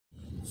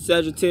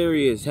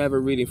Sagittarius, have a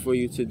reading for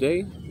you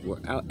today.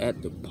 We're out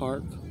at the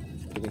park,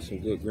 getting some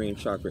good green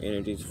chakra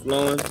energies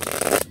flowing.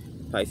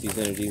 Pisces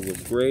energy was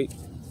great.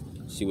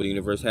 See what the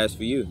universe has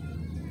for you.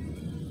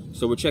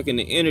 So we're checking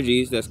the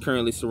energies that's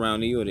currently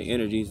surrounding you, or the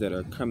energies that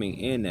are coming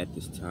in at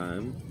this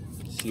time.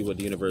 See what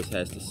the universe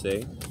has to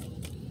say.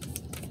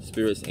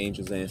 Spirits,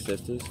 angels,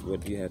 ancestors,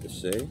 what do you have to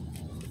say?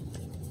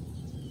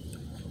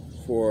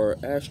 For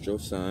astro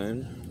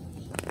sign,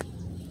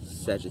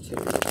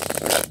 Sagittarius.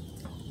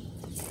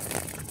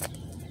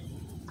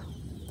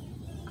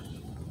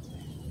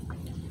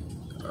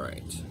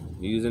 Alright,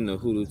 using the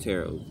Hoodoo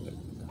Tarot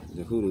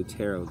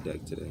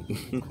deck today.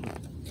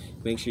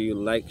 Make sure you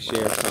like,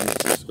 share,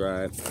 comment,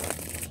 subscribe.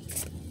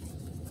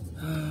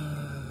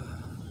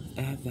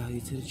 Add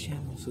value to the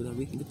channel so that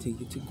we can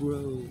continue to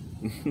grow.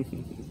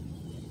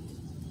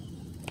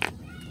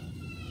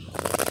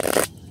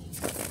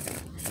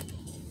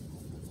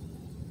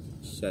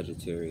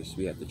 Sagittarius,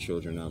 we have the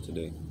children out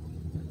today,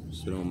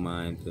 so don't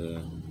mind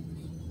the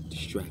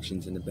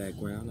distractions in the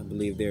background. I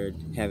believe they're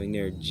having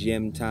their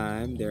gym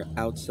time, their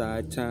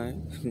outside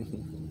time.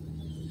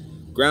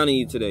 Grounding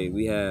you today,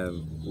 we have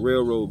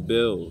Railroad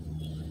Build,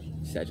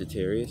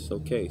 Sagittarius.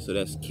 Okay, so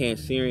that's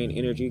Cancerian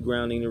energy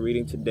grounding the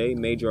reading today.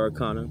 Major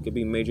Arcana, could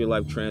be major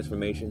life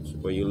transformations,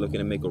 where you're looking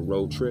to make a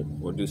road trip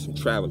or do some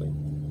traveling.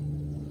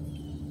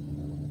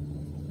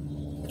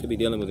 Could be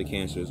dealing with a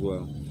Cancer as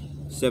well.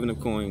 Seven of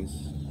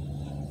Coins.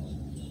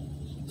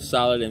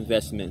 Solid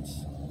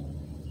investments,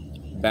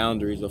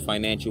 boundaries or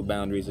financial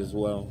boundaries as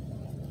well.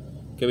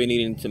 Could be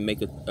needing to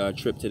make a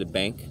trip to the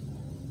bank.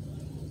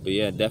 But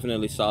yeah,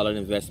 definitely solid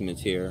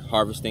investments here.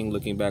 Harvesting,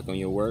 looking back on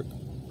your work.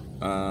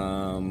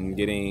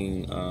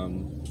 Getting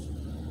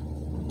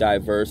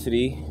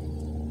diversity.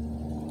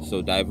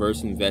 So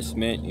diverse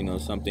investment, you know,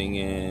 something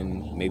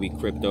in maybe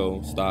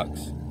crypto,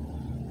 stocks.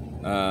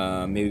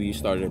 Maybe you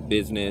started a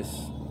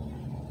business.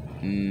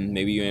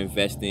 Maybe you're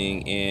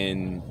investing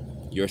in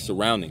your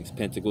surroundings.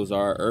 Pentacles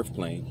are earth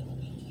plane.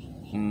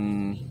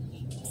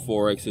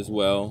 Forex as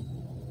well.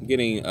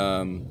 Getting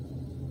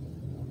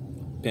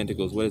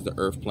Pentacles, what is the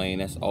earth plane?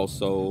 That's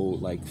also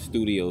like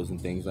studios and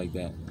things like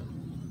that.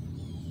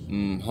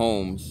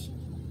 Homes.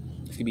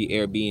 This could be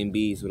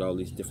Airbnbs with all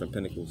these different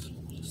pentacles.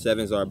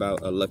 Sevens are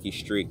about a lucky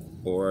streak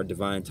or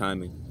divine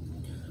timing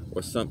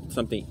or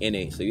something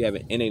innate. So you have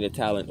an innate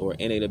talent or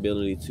innate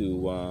ability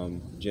to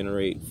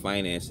generate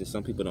finances.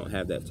 Some people don't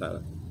have that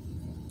talent.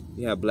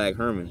 You have Black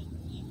Herman,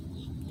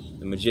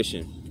 the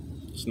Magician.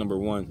 It's number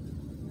 1.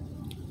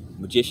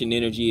 Magician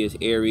energy is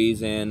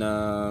Aries and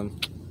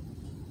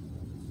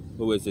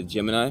who is it?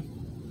 Gemini.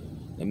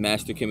 The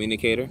master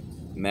communicator,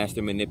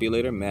 master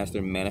manipulator,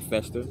 master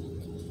manifester.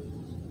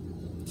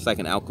 It's like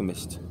an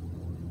alchemist.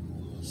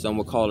 Some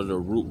would call it a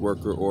root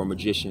worker or a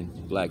magician.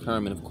 Black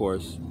Herman, of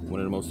course, one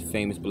of the most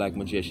famous black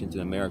magicians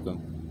in America.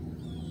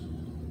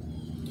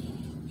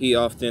 He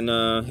often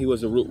he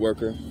was a root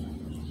worker.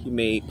 He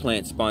made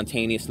plants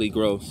spontaneously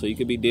grow. So you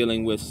could be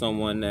dealing with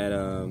someone that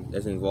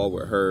that's involved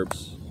with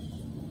herbs.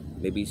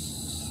 Maybe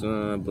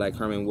Black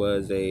Herman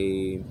was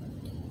a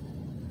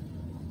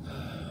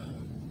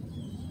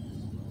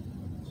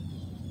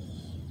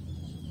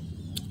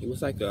he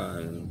was like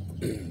a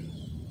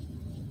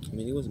I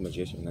mean, he was a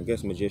magician. I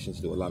guess magicians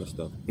do a lot of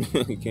stuff.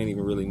 You can't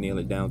even really nail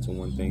it down to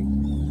one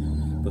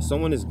thing. But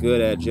someone is good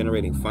at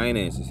generating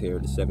finances here,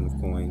 the Seven of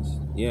Coins.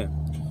 Yeah.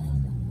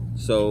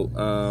 So,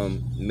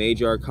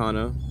 Major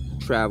Arcana,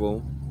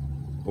 Travel,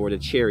 or the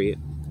Chariot.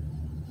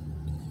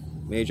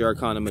 Major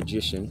Arcana,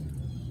 Magician.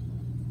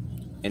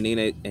 An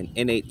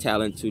innate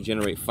talent to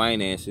generate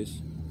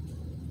finances.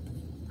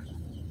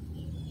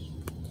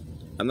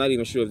 I'm not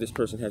even sure if this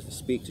person has to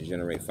speak to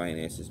generate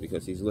finances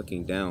because he's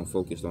looking down,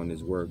 focused on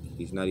his work.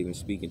 He's not even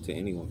speaking to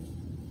anyone.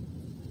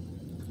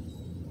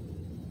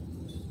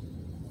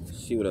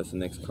 Let's see what else the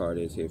next card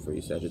is here for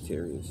you,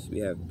 Sagittarius. We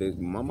have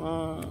Big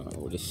Mama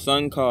with the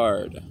Sun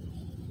card.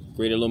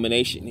 Great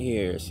illumination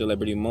here.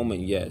 Celebrity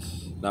moment,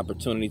 yes. An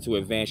opportunity to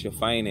advance your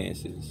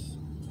finances.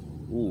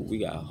 Ooh, we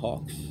got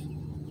Hawks,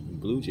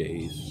 Blue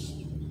Jays.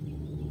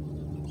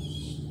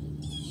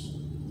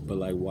 But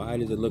like, why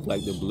does it look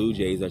like the Blue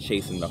Jays are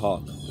chasing the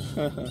Hawk?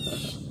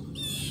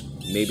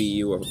 Maybe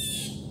you're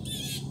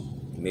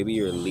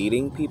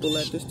leading people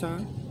at this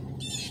time.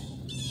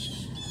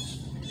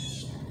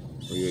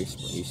 Or you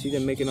see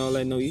them making all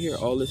that noise. You hear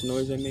all this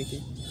noise they're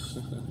making.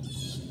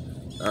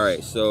 All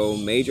right, so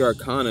Major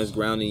Arcana is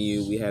grounding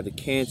you. We have the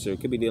Cancer.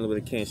 Could be dealing with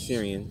a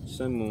Cancerian.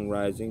 Sun, Moon,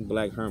 Rising.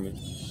 Black Herman,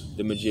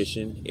 the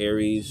Magician.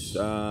 Aries,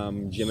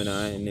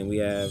 Gemini, and then we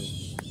have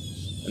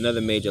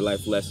another major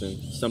life lesson.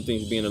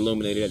 Something's being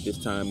illuminated at this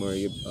time, or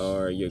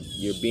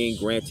you're being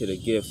granted a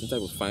gift, some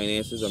type of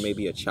finances, or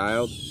maybe a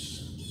child.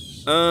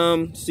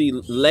 See,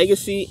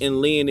 legacy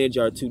and lineage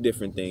are two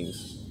different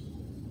things.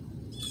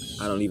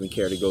 I don't even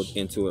care to go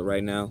into it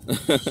right now.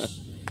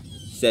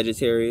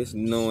 Sagittarius,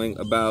 knowing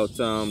about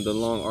the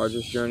long,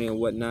 arduous journey and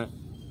whatnot.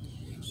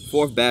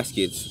 4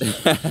 baskets.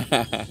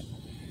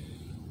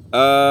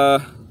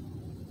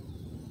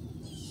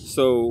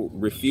 So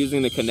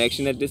refusing the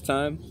connection at this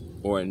time.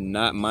 or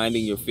not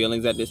minding your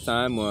feelings at this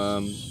time.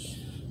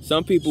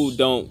 Some people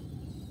don't.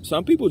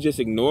 Some people just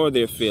ignore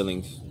their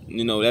feelings.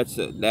 You know,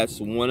 that's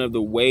one of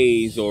the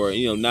ways, or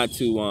you know, not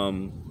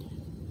to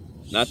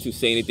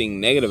say anything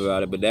negative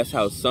about it, but that's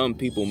how some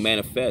people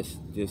manifest.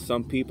 Just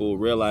some people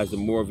realize the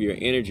more of your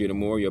energy, the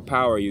more of your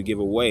power you give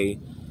away,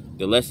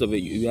 the less of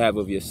it you have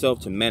of yourself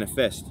to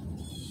manifest.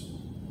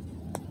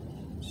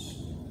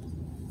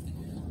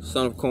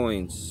 Son of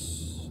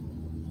Coins,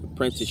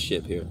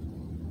 apprenticeship here.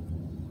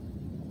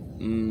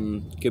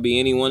 Could be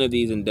any one of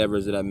these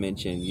endeavors that I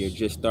mentioned. You're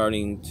just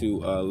starting to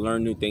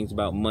learn new things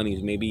about money.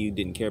 Maybe you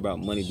didn't care about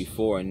money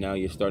before, and now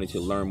you're starting to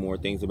learn more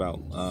things about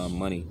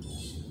money.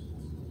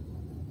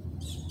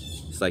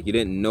 It's like you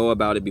didn't know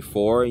about it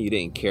before, you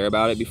didn't care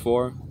about it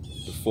before.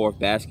 The 4 of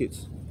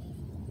baskets.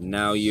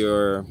 Now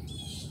you're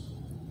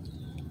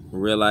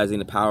realizing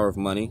the power of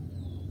money.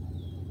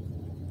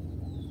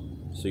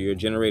 So you're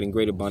generating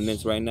great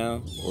abundance right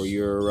now, or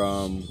you're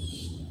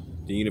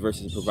the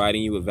universe is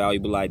providing you with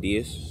valuable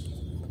ideas.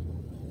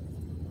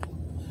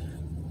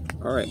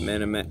 All right,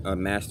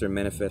 master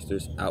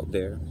manifestors out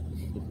there.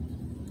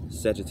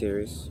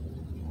 Sagittarius.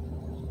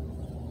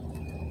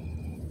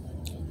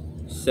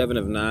 7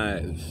 of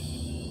Knives.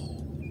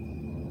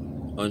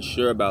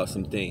 Unsure about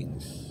some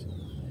things.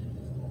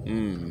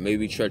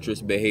 Maybe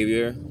treacherous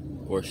behavior,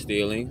 or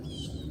stealing,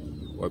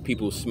 or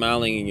people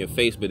smiling in your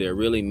face, but they're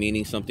really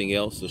meaning something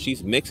else. So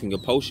she's mixing a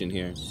potion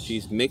here.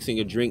 She's mixing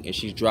a drink and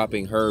she's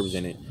dropping herbs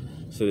in it.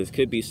 So this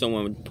could be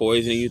someone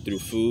poisoning you through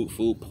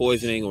food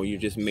poisoning, or you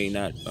just may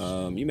not,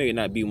 you may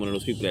not be one of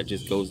those people that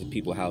just goes to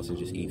people's house and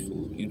just eat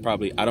food. You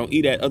probably, I don't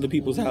eat at other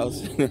people's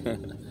house.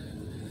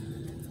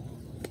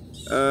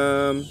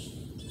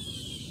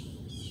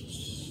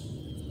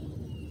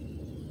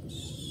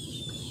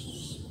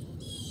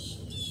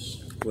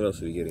 What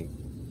else are we getting?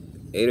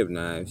 8 of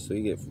Knives. So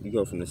you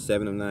go from the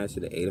 7 of Knives to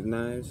the 8 of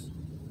Knives.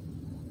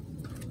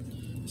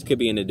 This could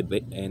be in a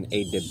debate.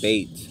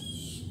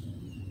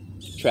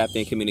 Trapped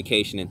in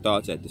communication and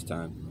thoughts at this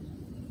time.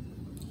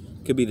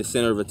 Could be the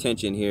center of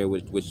attention here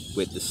with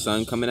the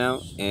sun coming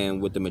out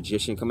and with the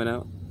magician coming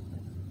out.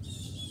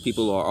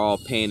 People are all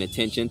paying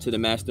attention to the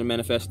master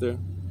manifestor,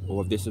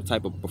 or if this is a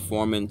type of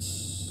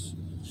performance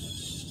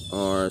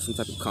or some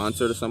type of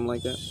concert or something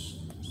like that.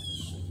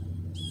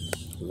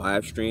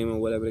 Live stream or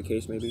whatever the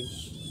case may be.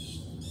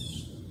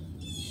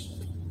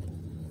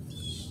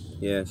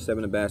 Yeah,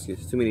 7 of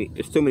baskets.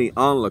 It's too many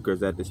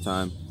onlookers at this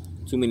time.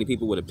 Too many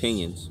people with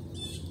opinions.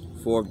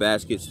 4 of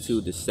baskets to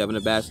the 7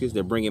 of baskets.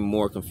 They're bringing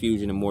more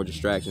confusion and more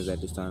distractions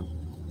at this time.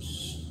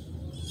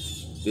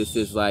 This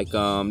is like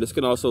this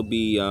can also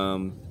be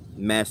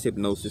mass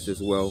hypnosis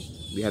as well.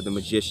 We have the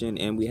magician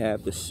and we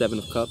have the 7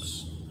 of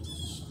cups.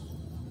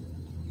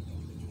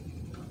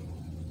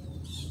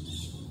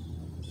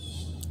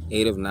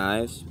 Eight of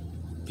Knives.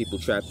 People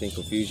trapped in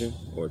confusion,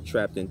 or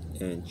trapped in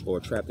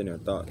their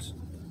thoughts.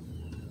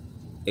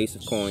 Ace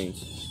of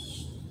Coins.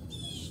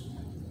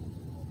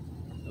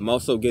 I'm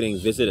also getting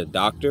visit a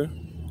doctor.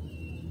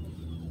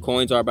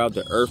 Coins are about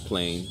the earth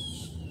plane.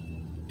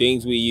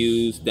 Things we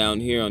use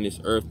down here on this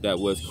earth that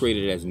was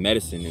created as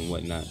medicine and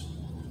whatnot.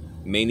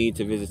 May need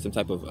to visit some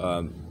type of,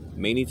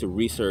 may need to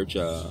research,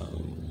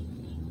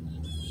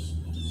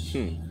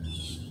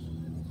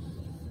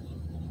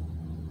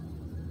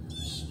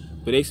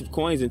 But Ace of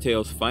Coins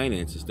entails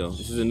finances, though.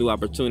 This is a new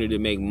opportunity to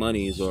make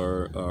monies,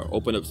 or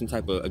open up some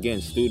type of,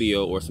 again,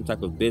 studio or some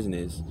type of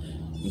business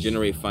and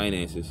generate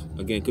finances.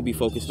 Again, could be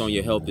focused on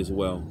your health as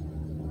well.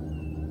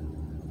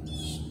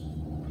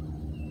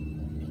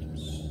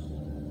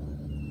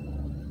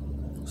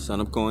 Son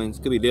of Coins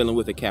could be dealing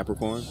with a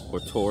Capricorn or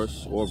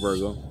Taurus or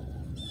Virgo.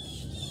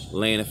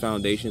 Laying the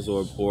foundations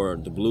or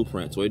the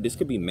blueprints. Or this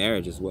could be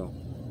marriage as well.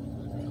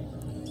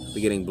 We're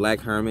getting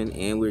Black Herman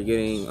and we're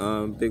getting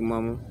Big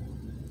Mama,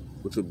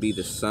 which would be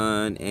the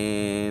sun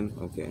and,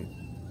 okay.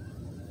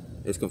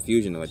 There's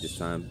confusion though at this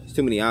time. There's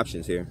too many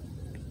options here.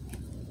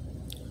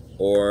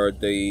 Or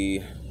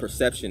the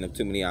perception of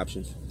too many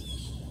options.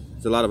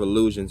 There's a lot of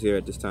illusions here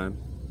at this time.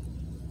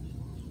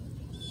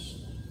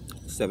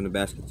 7 of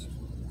baskets.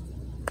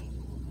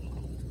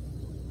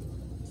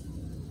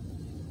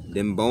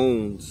 Them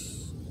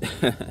bones.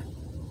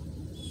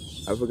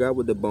 I forgot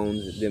what them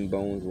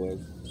bones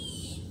was.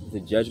 The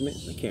Judgment?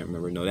 I can't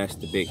remember. No, that's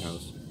the big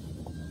house.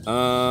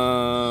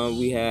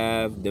 We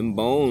have them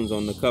bones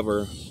on the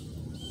cover.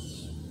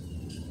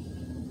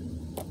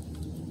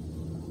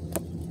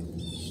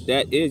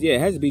 That is, yeah,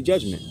 it has to be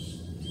Judgment.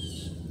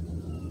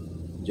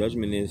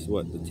 Judgment is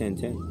what? The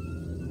 1010.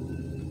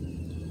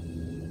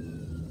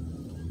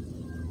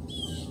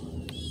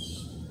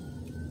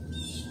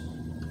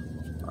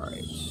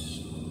 Alright.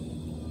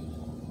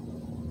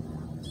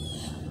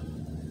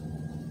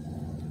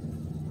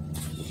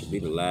 This should be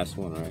the last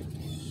one, right?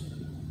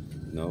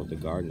 No, the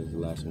garden is the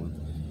last one.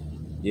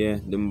 Yeah,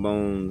 them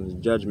bones,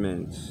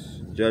 judgment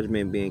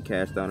being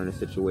cast out in a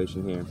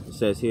situation here. It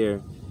says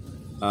here,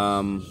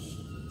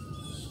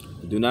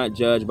 do not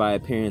judge by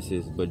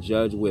appearances, but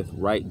judge with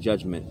right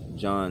judgment.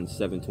 John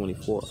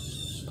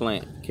 7:24.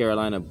 Plant,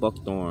 Carolina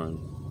buckthorn.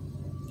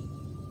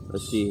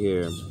 Let's see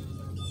here.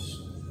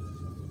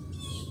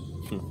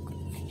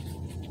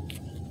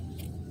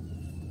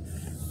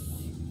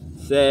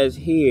 Says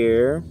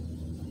here,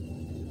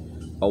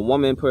 a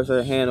woman puts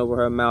her hand over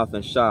her mouth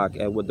in shock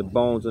at what the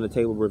bones on the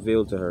table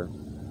revealed to her.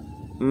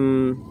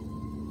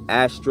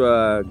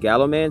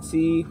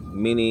 Astrology,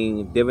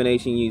 meaning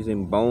divination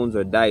using bones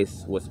or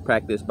dice, was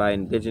practiced by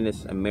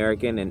indigenous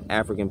American and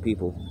African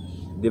people.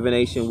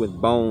 Divination with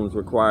bones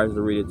requires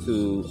the reader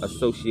to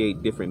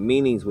associate different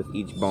meanings with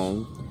each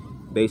bone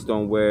based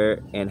on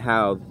where and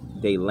how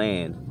they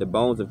land. The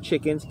bones of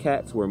chickens,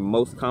 cats were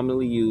most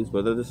commonly used,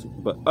 but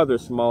other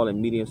small and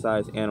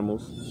medium-sized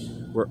animals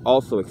were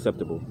also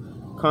acceptable.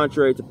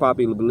 Contrary to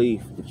popular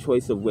belief, the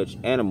choice of which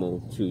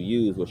animal to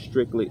use was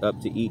strictly up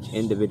to each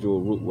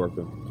individual root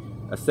worker.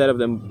 A set of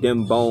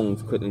them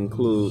bones could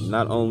include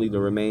not only the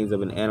remains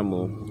of an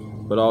animal,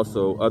 but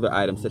also other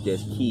items such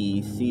as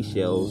keys,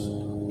 seashells,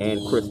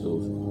 and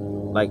crystals.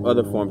 Like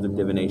other forms of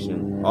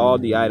divination, all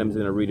the items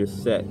in a reader's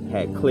set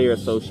had clear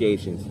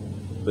associations,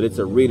 but it's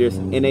a reader's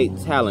innate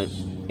talent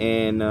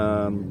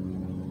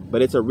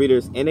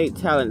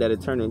that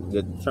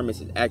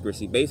determines its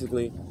accuracy.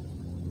 Basically,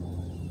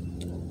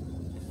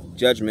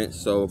 judgment.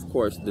 So of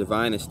course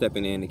divine is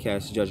stepping in to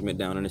cast judgment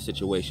down on a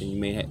situation. You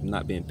may have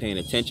not been paying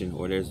attention,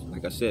 or there's,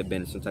 like I said,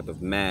 been some type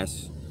of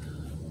mass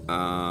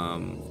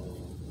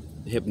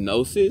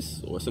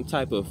hypnosis or some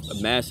type of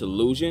mass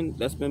illusion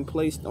that's been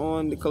placed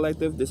on the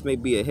collective. This may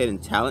be a hidden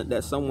talent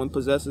that someone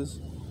possesses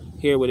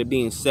here, with it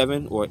being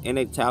 7, or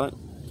innate talent.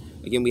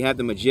 Again, we have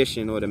the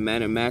magician, or the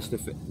master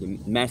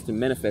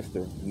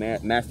manifester,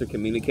 master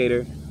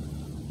communicator,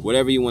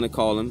 whatever you want to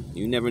call him.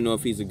 You never know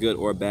if he's a good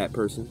or a bad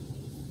person.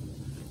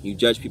 You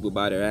judge people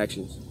by their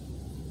actions.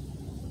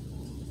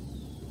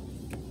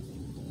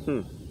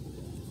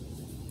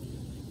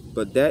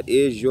 But that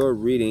is your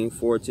reading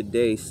for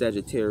today,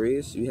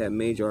 Sagittarius. You have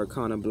Major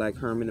Arcana, Black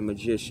Hermit, the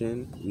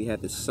Magician. We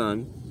have the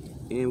Sun,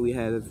 and we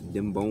have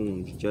them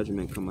bones,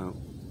 Judgment, come out.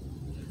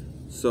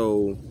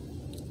 So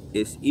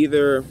it's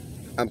either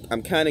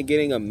I'm kind of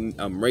getting a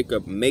make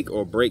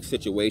or break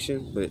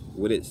situation, but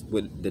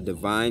with the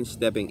divine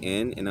stepping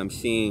in, and I'm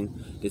seeing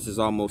this is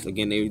almost,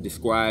 again, they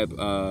describe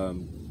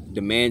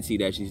the Mancy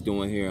that she's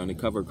doing here on the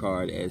cover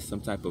card as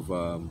some type of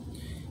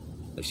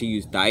she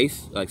used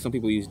dice. Like some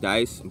people use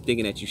dice. I'm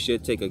thinking that you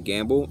should take a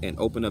gamble and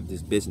open up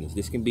this business.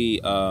 This can be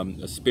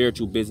a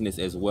spiritual business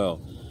as well.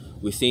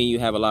 We're seeing you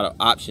have a lot of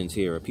options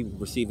here, or people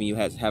perceiving you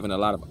as having a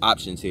lot of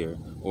options here,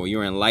 or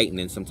you're enlightened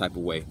in some type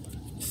of way.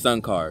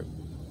 Sun card.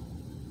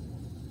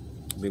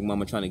 Big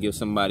Mama trying to give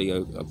somebody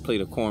a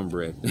plate of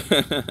cornbread.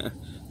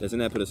 Doesn't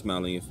that put a smile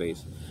on your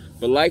face?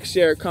 But like,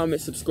 share,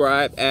 comment,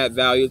 subscribe, add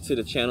value to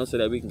the channel so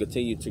that we can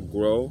continue to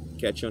grow.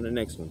 Catch you on the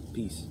next one.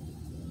 Peace.